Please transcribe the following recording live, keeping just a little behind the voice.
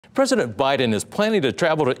President Biden is planning to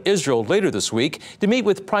travel to Israel later this week to meet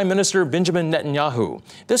with Prime Minister Benjamin Netanyahu.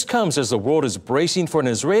 This comes as the world is bracing for an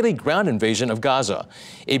Israeli ground invasion of Gaza.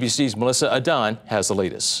 ABC's Melissa Adan has the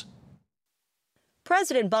latest.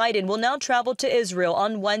 President Biden will now travel to Israel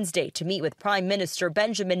on Wednesday to meet with Prime Minister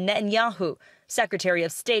Benjamin Netanyahu. Secretary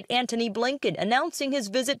of State Antony Blinken announcing his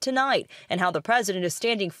visit tonight and how the president is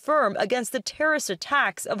standing firm against the terrorist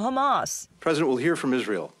attacks of Hamas. The president will hear from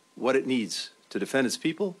Israel what it needs to defend its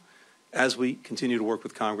people as we continue to work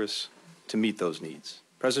with Congress to meet those needs.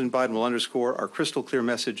 President Biden will underscore our crystal clear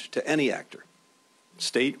message to any actor,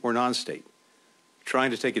 state or non-state,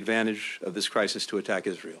 trying to take advantage of this crisis to attack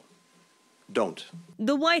Israel. Don't.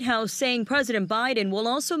 The White House saying President Biden will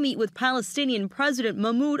also meet with Palestinian President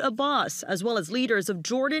Mahmoud Abbas, as well as leaders of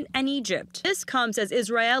Jordan and Egypt. This comes as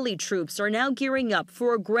Israeli troops are now gearing up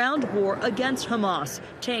for a ground war against Hamas,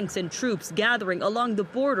 tanks and troops gathering along the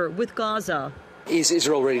border with Gaza. Is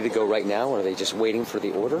Israel ready to go right now, or are they just waiting for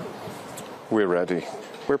the order? We're ready.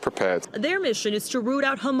 We're prepared. Their mission is to root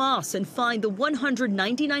out Hamas and find the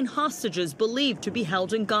 199 hostages believed to be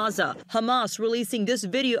held in Gaza. Hamas releasing this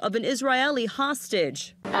video of an Israeli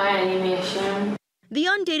hostage. The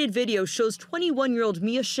undated video shows 21-year-old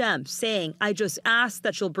Mia Shem saying, "I just ask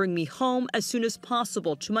that you'll bring me home as soon as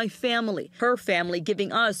possible to my family." Her family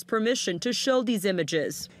giving us permission to show these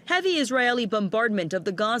images. Heavy Israeli bombardment of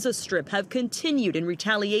the Gaza Strip have continued in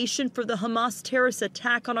retaliation for the Hamas terrorist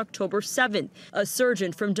attack on October 7th. A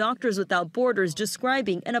surgeon from Doctors Without Borders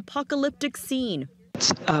describing an apocalyptic scene.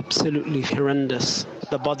 It's absolutely horrendous.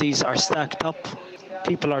 The bodies are stacked up.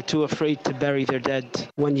 People are too afraid to bury their dead.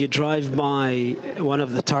 When you drive by one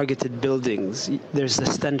of the targeted buildings, there's the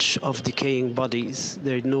stench of decaying bodies.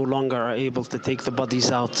 They no longer are able to take the bodies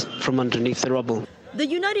out from underneath the rubble. The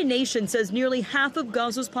United Nations says nearly half of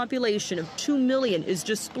Gaza's population of 2 million is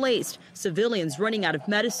displaced, civilians running out of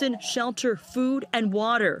medicine, shelter, food, and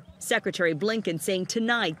water. Secretary Blinken saying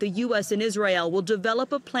tonight the U.S. and Israel will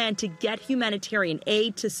develop a plan to get humanitarian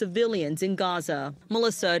aid to civilians in Gaza.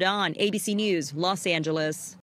 Melissa Adan, ABC News, Los Angeles.